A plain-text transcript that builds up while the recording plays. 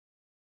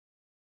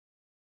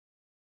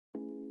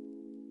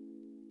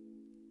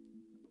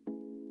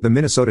The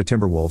Minnesota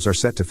Timberwolves are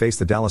set to face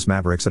the Dallas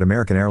Mavericks at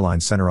American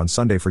Airlines Center on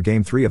Sunday for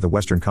Game 3 of the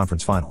Western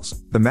Conference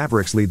Finals. The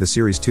Mavericks lead the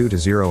series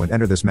 2-0 and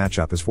enter this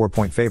matchup as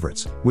 4-point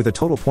favorites, with a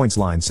total points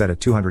line set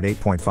at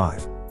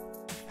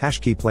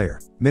 208.5. Key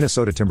player,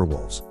 Minnesota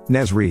Timberwolves.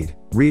 Naz Reid.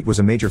 Reid was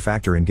a major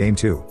factor in Game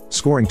 2,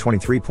 scoring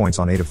 23 points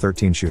on 8 of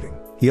 13 shooting.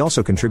 He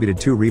also contributed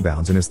 2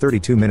 rebounds in his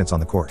 32 minutes on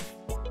the court.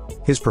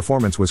 His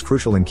performance was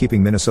crucial in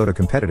keeping Minnesota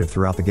competitive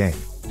throughout the game.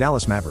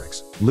 Dallas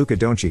Mavericks. Luka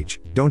Doncic.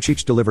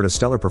 Doncic delivered a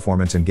stellar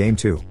performance in Game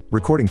 2,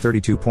 recording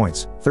 32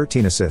 points,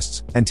 13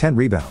 assists, and 10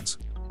 rebounds.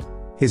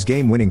 His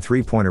game-winning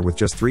three-pointer with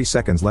just 3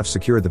 seconds left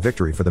secured the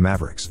victory for the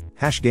Mavericks.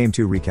 Game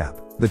 2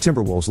 recap. The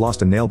Timberwolves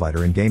lost a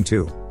nail-biter in Game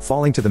 2,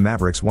 falling to the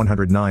Mavericks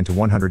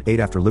 109-108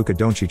 after Luka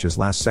Doncic's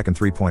last-second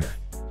three-pointer.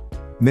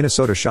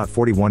 Minnesota shot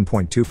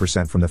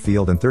 41.2% from the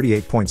field and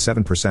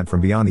 38.7%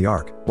 from beyond the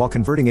arc, while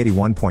converting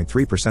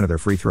 81.3% of their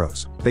free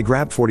throws. They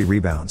grabbed 40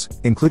 rebounds,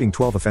 including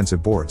 12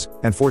 offensive boards,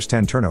 and forced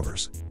 10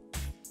 turnovers.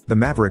 The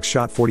Mavericks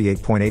shot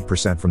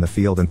 48.8% from the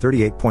field and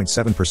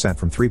 38.7%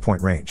 from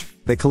three-point range.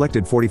 They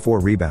collected 44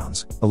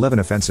 rebounds, 11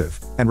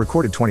 offensive, and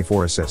recorded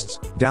 24 assists.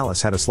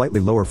 Dallas had a slightly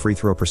lower free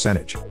throw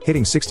percentage,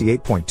 hitting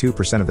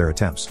 68.2% of their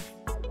attempts.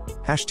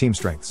 Team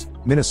strengths.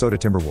 Minnesota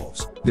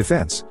Timberwolves.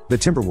 Defense. The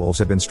Timberwolves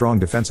have been strong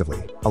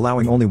defensively,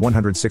 allowing only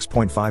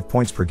 106.5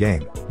 points per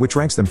game, which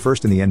ranks them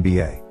first in the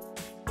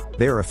NBA.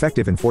 They are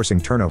effective in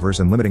forcing turnovers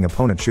and limiting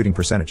opponent shooting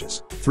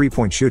percentages.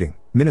 Three-point shooting.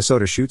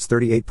 Minnesota shoots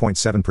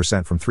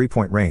 38.7% from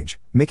three-point range,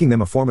 making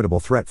them a formidable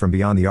threat from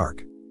beyond the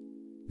arc.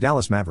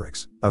 Dallas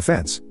Mavericks.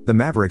 Offense. The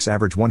Mavericks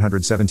average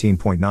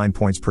 117.9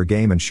 points per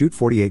game and shoot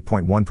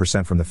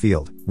 48.1% from the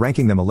field,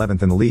 ranking them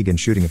 11th in the league in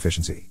shooting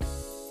efficiency.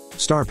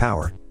 Star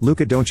power.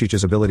 Luka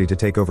Doncic's ability to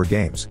take over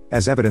games,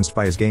 as evidenced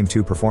by his Game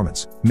 2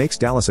 performance, makes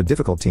Dallas a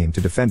difficult team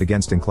to defend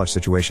against in clutch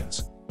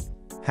situations.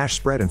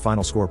 Spread and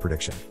final score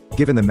prediction.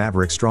 Given the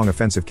Mavericks' strong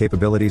offensive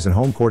capabilities and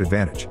home court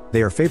advantage,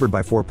 they are favored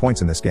by 4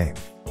 points in this game.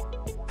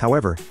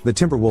 However, the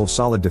Timberwolves'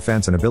 solid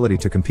defense and ability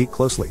to compete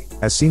closely,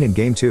 as seen in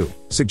Game 2,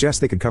 suggests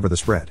they could cover the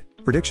spread.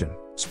 Prediction.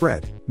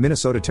 Spread,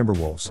 Minnesota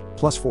Timberwolves,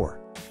 +4.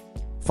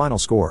 Final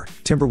score,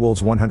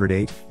 Timberwolves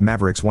 108,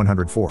 Mavericks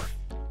 104.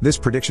 This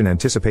prediction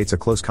anticipates a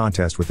close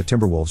contest with the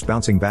Timberwolves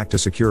bouncing back to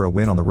secure a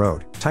win on the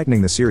road,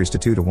 tightening the series to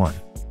 2-1.